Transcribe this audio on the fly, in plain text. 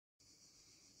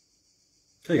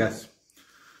Hey guys,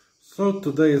 so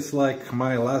today is like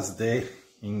my last day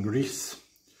in Greece.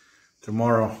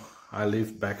 Tomorrow I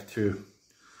leave back to,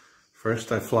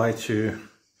 first I fly to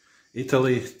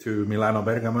Italy, to Milano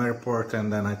Bergamo airport,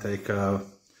 and then I take a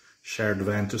shared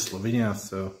van to Slovenia,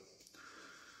 so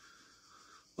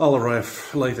I'll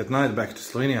arrive late at night back to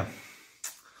Slovenia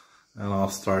and I'll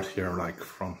start here like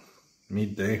from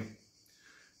midday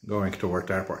going toward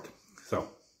the airport. So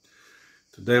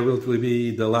today will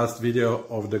be the last video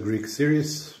of the Greek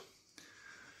series.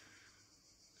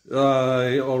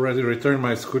 I already returned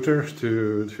my scooter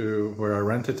to where I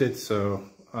rented it, so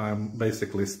I'm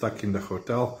basically stuck in the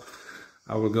hotel.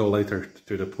 I will go later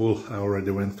to the pool. I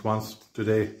already went once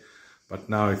today, but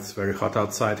now it's very hot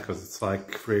outside because it's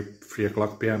like 3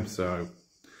 o'clock p.m. so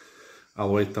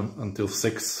I'll wait until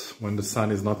 6 when the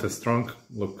sun is not as strong.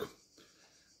 Look,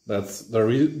 that's the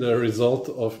result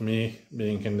of me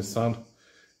being in the sun.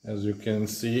 As you can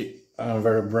see, I'm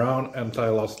very brown and I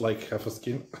lost like half a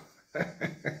skin.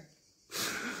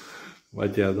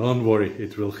 But yeah, don't worry,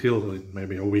 it will heal in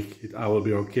maybe a week. I will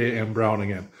be okay and brown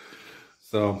again.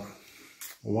 So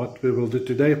what we will do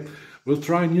today, we'll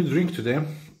try a new drink today.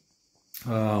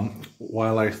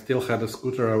 While I still had a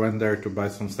scooter, I went there to buy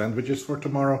some sandwiches for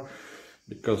tomorrow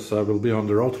because I will be on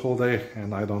the road all day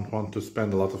and I don't want to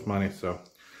spend a lot of money. So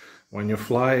when you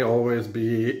fly, always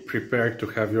be prepared to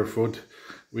have your food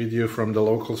with you from the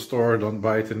local store. Don't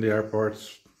buy it in the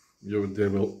airports. They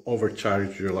will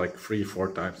overcharge you like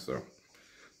 3-4 times. So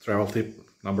travel tip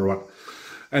number 1.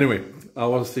 Anyway, I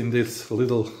was in this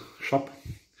little shop,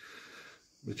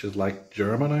 which is like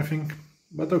German, I think.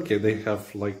 But okay, they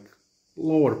have like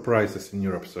lower prices in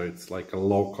Europe, so it's like a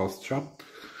low-cost shop.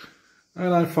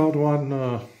 And I found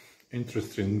one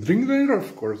interesting drink there.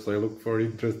 Of course, I look for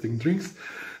interesting drinks.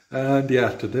 And yeah,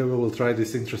 today we will try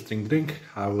this interesting drink.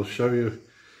 I will show you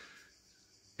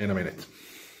in a minute.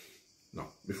 No,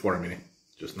 before a minute,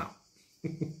 just now.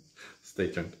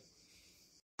 Stay tuned.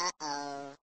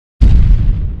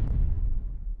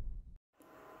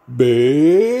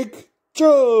 Big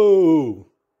Joe!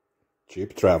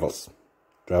 Cheap travels.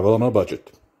 Travel on a budget.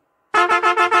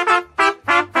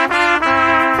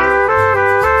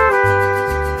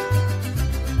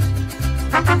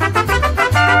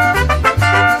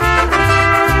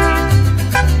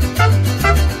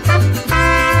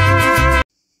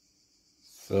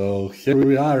 So here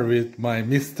we are with my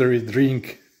mystery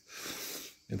drink.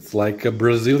 It's like a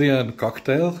Brazilian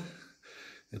cocktail.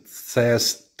 It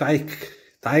says type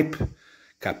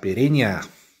Capirinha.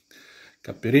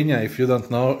 Capirinha, if you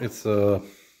don't know, it's a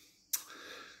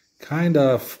kind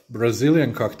of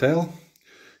Brazilian cocktail.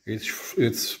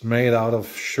 It's made out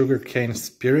of sugarcane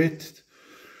spirit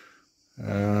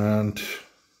and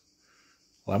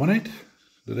lemonade.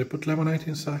 Do they put lemonade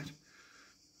inside?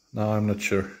 No, I'm not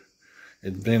sure.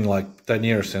 It's been like 10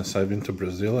 years since I've been to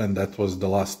Brazil, and that was the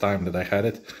last time that I had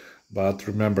it. But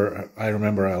I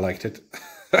remember I liked it.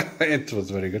 It was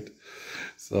very good.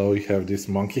 So we have this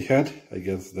Monkeyhead. I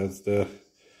guess that's the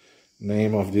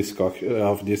name of this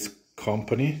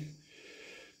company.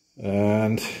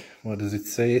 And what does it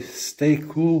say? Stay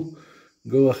cool,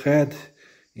 go ahead,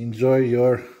 enjoy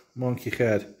your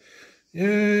Monkeyhead.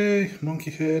 Yay,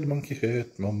 Monkeyhead,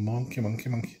 Monkeyhead,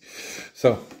 monkey.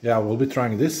 So yeah, we'll be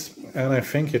trying this, and I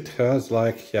think it has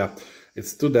like, yeah,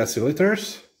 it's 2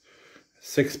 deciliters,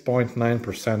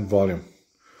 6.9% volume,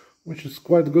 which is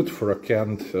quite good for a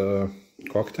canned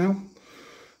cocktail.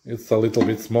 It's a little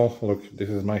bit small. Look, this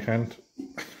is my hand.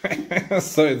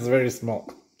 So it's very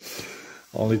small.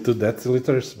 Only 2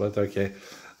 deciliters, but okay.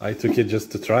 I took it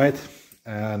just to try it,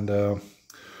 and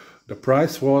the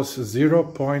price was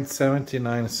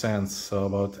 0.79 cents, so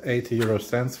about 80 euro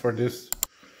cents for this,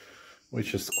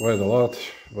 which is quite a lot,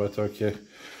 but okay.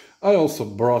 I also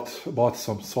bought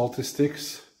some salty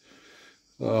sticks,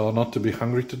 not to be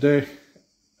hungry today,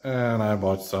 and I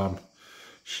bought some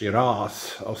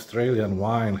Shiraz Australian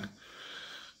wine.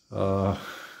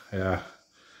 Yeah,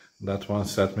 that one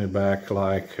set me back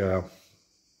like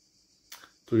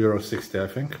 €2.60, I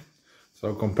think.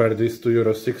 So compare this to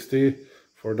 €2.60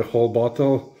 for the whole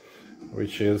bottle,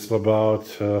 which is about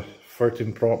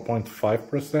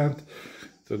 13.5%.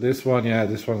 So this one, yeah,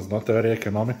 this one's not very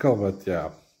economical, but yeah,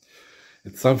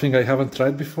 it's something I haven't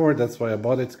tried before. That's why I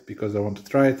bought it, because I want to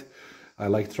try it. I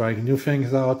like trying new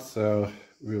things out, so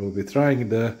we will be trying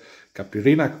the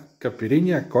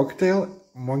Capirinha cocktail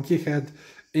Monkeyhead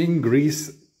in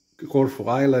Greece, Corfu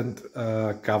Island,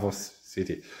 Kavos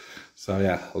City. So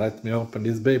yeah, let me open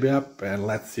this baby up and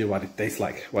let's see what it tastes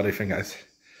like. What do you think, guys?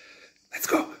 Let's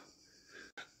go!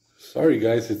 Sorry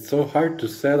guys, it's so hard to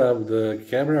set up the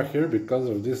camera here because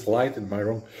of this light in my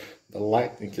room. The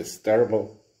lighting is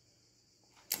terrible.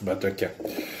 But okay.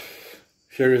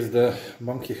 Here is the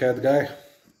Monkeyhead guy.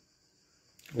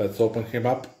 Let's open him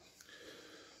up.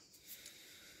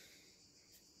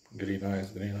 Green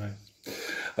eyes, green eyes.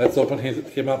 Let's open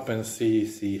him up and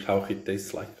see how he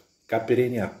tastes like.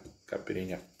 Capirinha,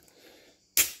 Capirinha.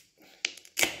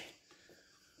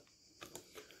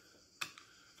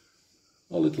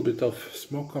 A little bit of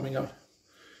smoke coming out.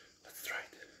 Let's try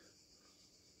it.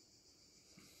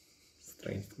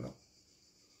 Strange smell.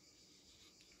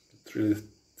 It really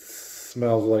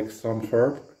smells like some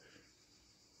herb.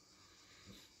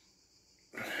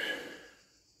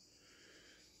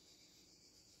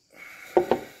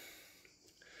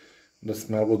 The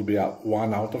smell would be a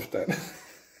 1 out of 10.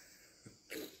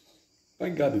 My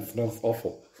God, it smells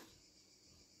awful.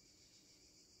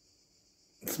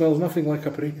 It smells nothing like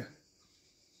Capirinha.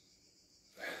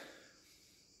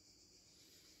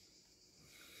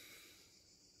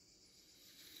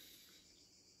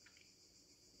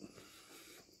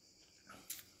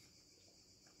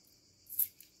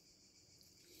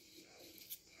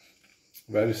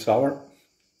 Very sour.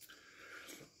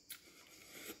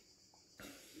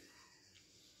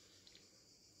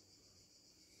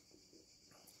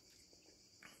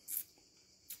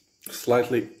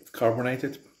 Slightly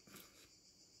carbonated.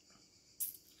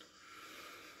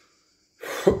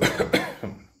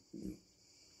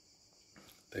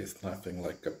 Tastes nothing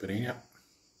like Capirinha.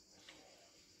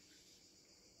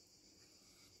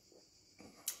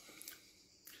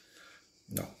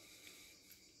 No.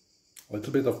 A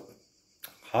little bit of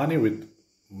honey with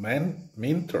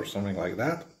mint or something like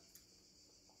that.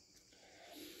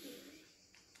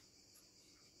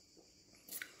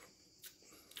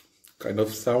 Kind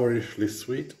of sourishly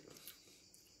sweet.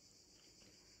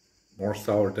 More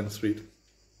sour than sweet.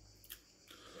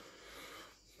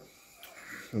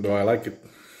 Though I like it.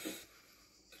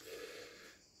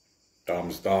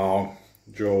 Thumbs down.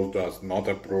 Joe does not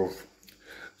approve.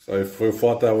 So if you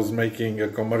thought I was making a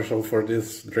commercial for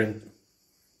this drink,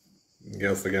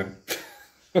 guess again.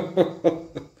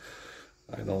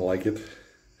 I don't like it.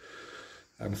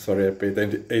 I'm sorry I paid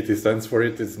 80 cents for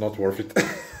it, it's not worth it.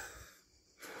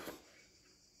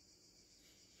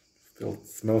 Still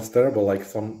smells terrible,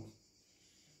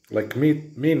 like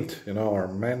mint, you know, or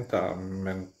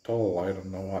menthol, I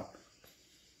don't know what.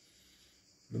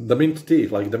 The mint tea,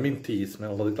 like the mint tea,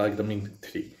 smells like the mint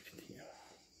tea.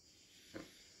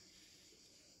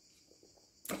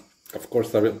 Of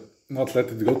course I will not let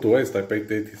it go to waste, I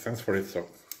paid 80 cents for it, so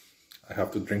I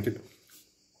have to drink it.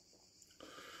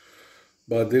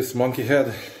 But this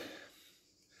Monkeyhead,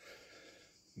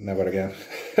 never again.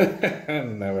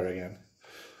 Never again.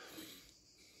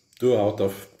 2 out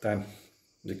of 10,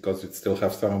 because it still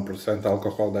has 7%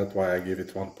 alcohol, that's why I give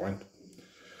it 1 point.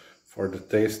 For the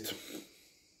taste,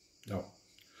 no.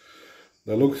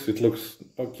 The looks, it looks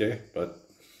okay, but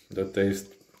the taste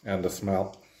and the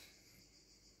smell,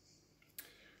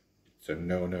 it's a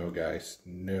no-no, guys.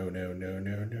 No, no, no,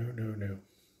 no, no, no, no.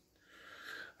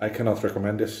 I cannot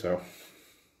recommend this, so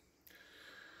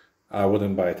I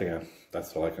wouldn't buy it again.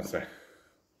 That's all I can say.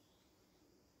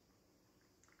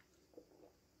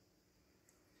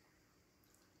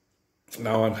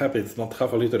 Now I'm happy it's not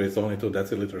half a liter, it's only 2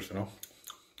 deciliters, you know.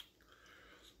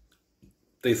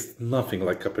 Tastes nothing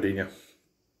like Capirinha.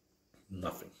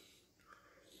 Nothing.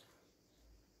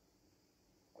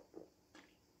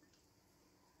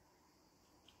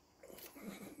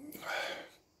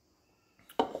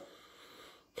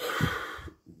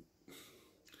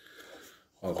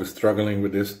 I'll be struggling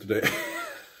with this today.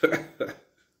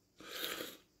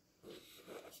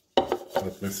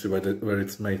 Let me see where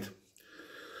it's made.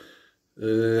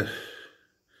 It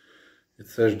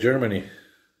says Germany.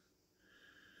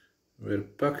 We're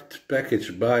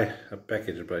packaged by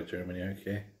Germany.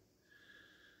 Okay.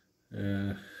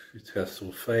 It has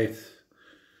sulfate,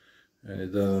 and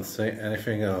it doesn't say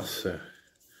anything else.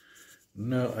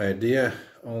 No idea.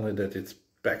 Only that it's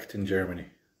packed in Germany.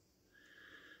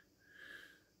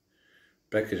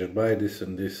 Packaged by this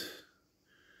and this.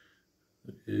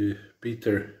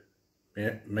 Peter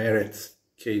Meretz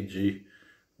KG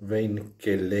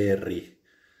Weinkelleri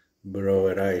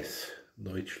Brauereis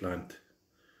Deutschland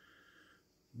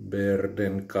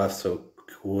Berden-Kassel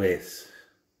Quez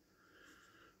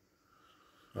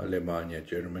Alemania,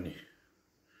 Germany,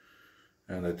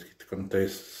 and it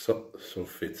contains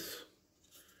sulfites.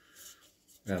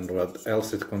 And what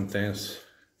else it contains,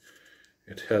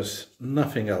 it has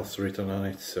nothing else written on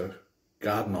it, so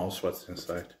God knows what's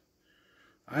inside.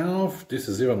 I don't know if this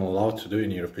is even allowed to do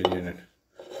in European Union.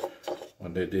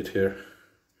 What they did here.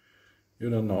 You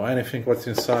don't know anything what's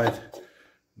inside.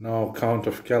 No count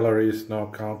of calories,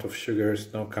 no count of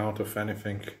sugars, no count of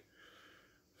anything.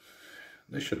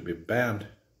 They should be banned.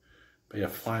 Pay a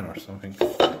fine or something.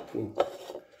 Ooh.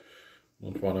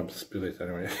 Don't want to spill it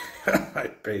anyway. I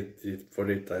paid it for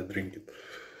it, I drink it.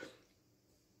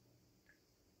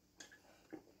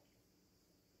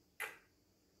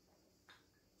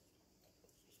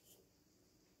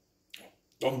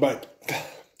 Don't bite.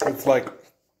 It's like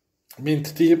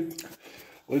mint tea, a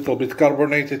little bit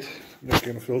carbonated. You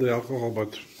can feel the alcohol,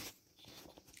 but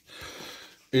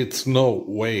it's no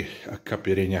way a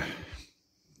Capirinha.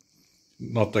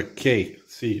 Not a K,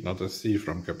 C, not a C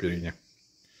from Capirinha.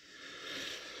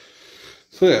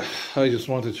 So yeah, I just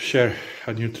wanted to share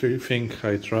a new thing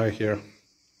I try here.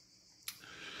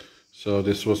 So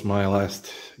this was my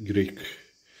last Greek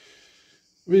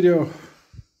video. It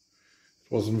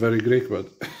wasn't very Greek, but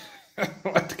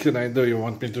what can I do? You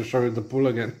want me to show you the pool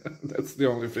again? That's the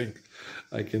only thing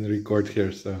I can record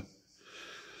here, so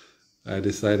I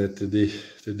decided to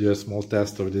do a small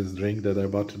test of this drink that I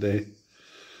bought today.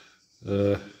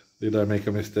 Did I make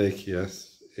a mistake?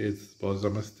 Yes, it was a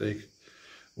mistake.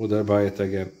 Would I buy it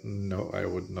again? No, I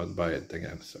would not buy it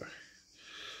again, so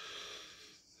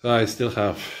I still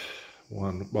have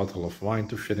one bottle of wine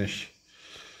to finish.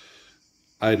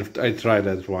 I tried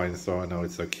that wine, so I know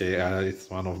it's okay. It's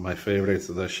one of my favorites,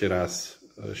 the Shiraz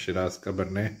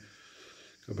Cabernet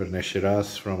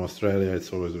Shiraz from Australia.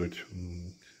 It's always good.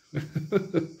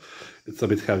 It's a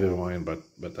bit heavy wine, but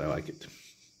I like it.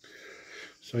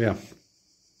 So yeah.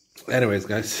 Anyways,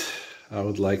 guys, I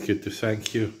would like to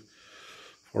thank you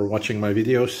for watching my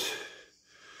videos.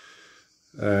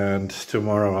 And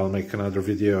tomorrow I'll make another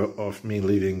video of me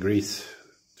leaving Greece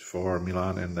for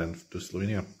Milan and then to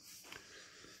Slovenia.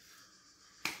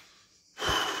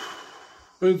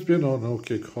 It's been an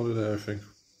okay holiday, I think.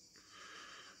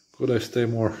 Could I stay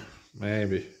more?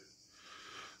 Maybe.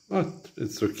 But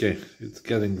it's okay. It's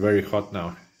getting very hot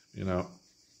now, you know.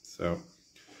 So,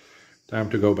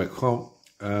 time to go back home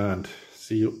and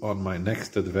see you on my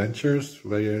next adventures,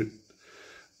 where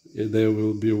they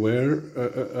will be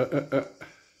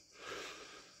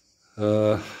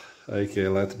okay,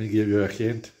 let me give you a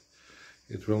hint.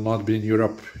 It will not be in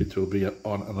Europe, it will be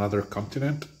on another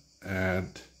continent.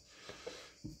 And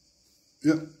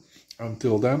yeah,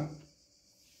 until then,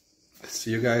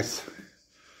 see you guys.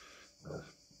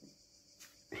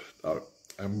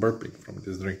 I'm burping from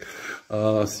this drink.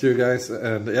 See you guys,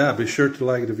 and yeah, be sure to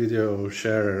like the video,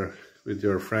 share with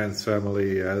your friends,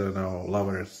 family, I don't know,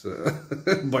 lovers,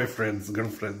 boyfriends,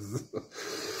 girlfriends,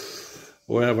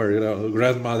 whoever, you know,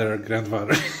 grandmother,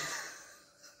 grandfather.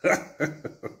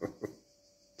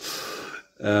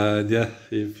 And yeah,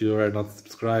 if you are not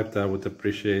subscribed, I would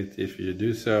appreciate if you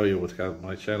do so. You would help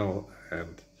my channel.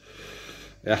 And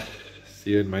yeah,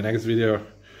 see you in my next video,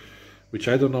 which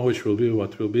I don't know what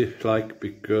will be like,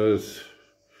 because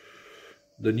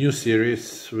the new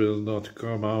series will not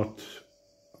come out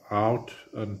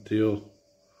until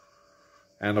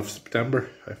end of September,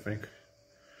 I think.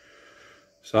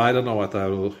 So I don't know what I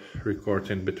will record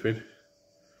in between.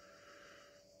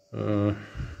 But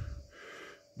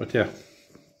yeah,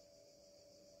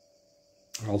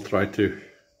 I'll try to.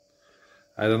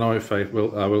 I don't know if I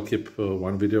will keep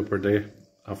one video per day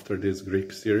after this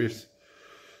Greek series,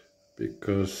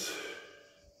 because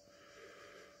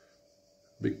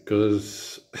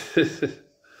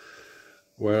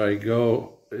where I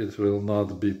go, it will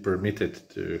not be permitted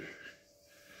to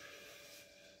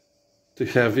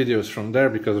have videos from there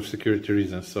because of security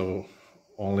reasons. So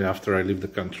only after I leave the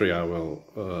country I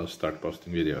will start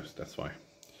posting videos. That's why.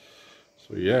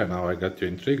 So yeah, now I got you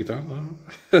intrigued, huh?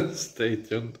 Stay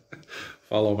tuned,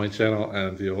 follow my channel,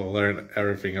 and you will learn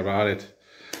everything about it.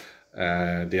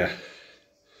 And yeah,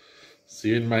 see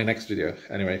you in my next video.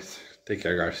 Anyways, take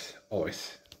care, guys.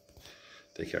 Always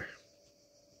take care.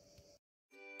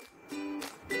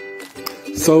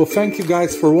 So thank you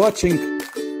guys for watching.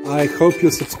 I hope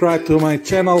you subscribe to my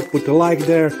channel, put a like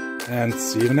there, and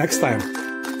see you next time.